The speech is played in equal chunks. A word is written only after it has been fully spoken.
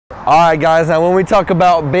All right, guys, now when we talk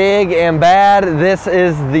about big and bad, this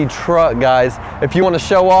is the truck, guys. If you want to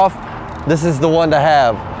show off, this is the one to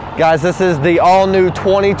have. Guys, this is the all-new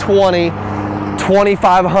 2020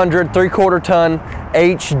 2500 3/4 ton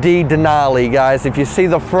HD Denali, guys. If you see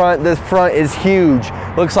the front, this front is huge.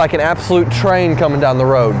 Looks like an absolute train coming down the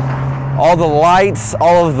road. All the lights,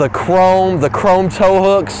 all of the chrome tow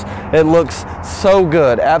hooks, it looks so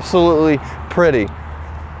good, absolutely pretty.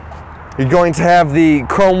 You're going to have the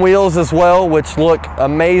chrome wheels as well, which look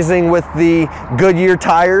amazing with the Goodyear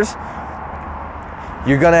tires.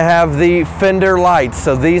 You're going to have the fender lights.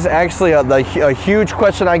 So these actually are a huge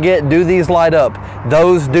question I get, do these light up?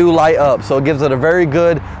 Those do light up, so it gives it a very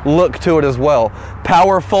good look to it as well.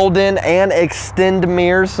 Power fold in and extend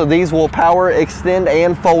mirrors, so these will power, extend,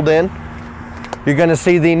 and fold in. You're going to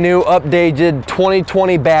see the new updated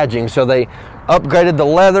 2020 badging, so they upgraded the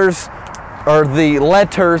leathers, or the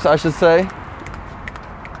letters, I should say.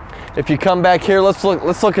 If you come back here, let's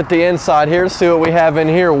look at the inside here, see what we have in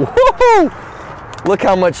here. Woohoo! Look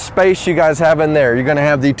how much space you guys have in there. You're gonna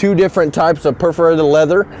have the two different types of perforated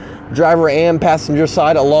leather, driver and passenger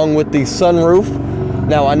side, along with the sunroof.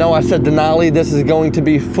 Now, I know I said Denali, this is going to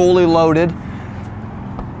be fully loaded.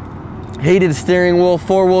 Heated steering wheel,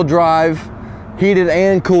 4-wheel drive, heated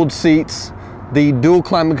and cooled seats, the dual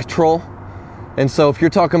climate control. And so if you're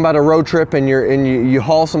talking about a road trip and you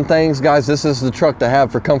haul some things, guys, this is the truck to have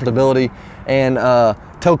for comfortability and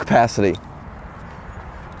tow capacity.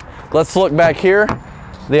 Let's look back here.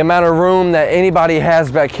 The amount of room that anybody has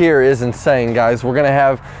back here is insane, guys. We're gonna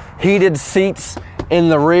have heated seats in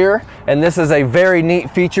the rear, and this is a very neat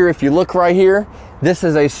feature. If you look right here, this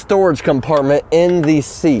is a storage compartment in the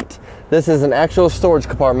seat. This is an actual storage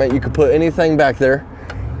compartment. You can put anything back there,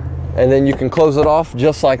 and then you can close it off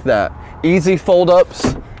just like that. Easy fold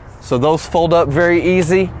ups, so those fold up very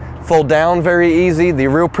easy, fold down very easy. The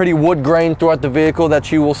real pretty wood grain throughout the vehicle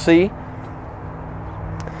that you will see.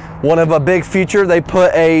 One of a big feature, they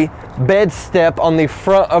put a bed step on the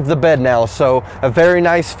front of the bed now, so a very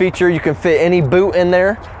nice feature. You can fit any boot in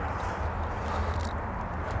there.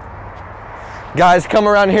 Guys, come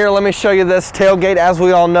around here, let me show you this tailgate. As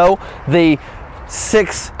we all know, the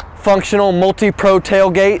 6 functional multi-pro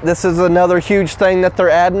tailgate. This is another huge thing that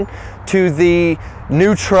they're adding to the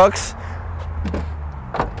new trucks.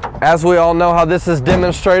 As we all know how this is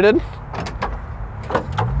demonstrated.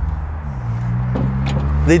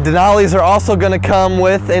 The Denalis are also going to come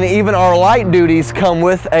with, and even our light duties come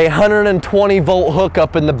with, a 120 volt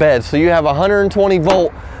hookup in the bed. So you have a 120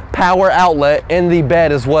 volt power outlet in the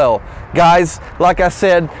bed as well. Guys, like I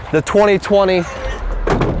said, the 2020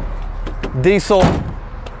 diesel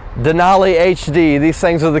Denali HD, these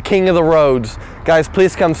things are the king of the roads. Guys,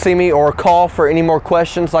 please come see me or call for any more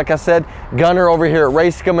questions. Like I said, Gunner over here at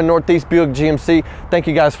Skillman Northeast Buick GMC. Thank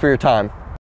you guys for your time.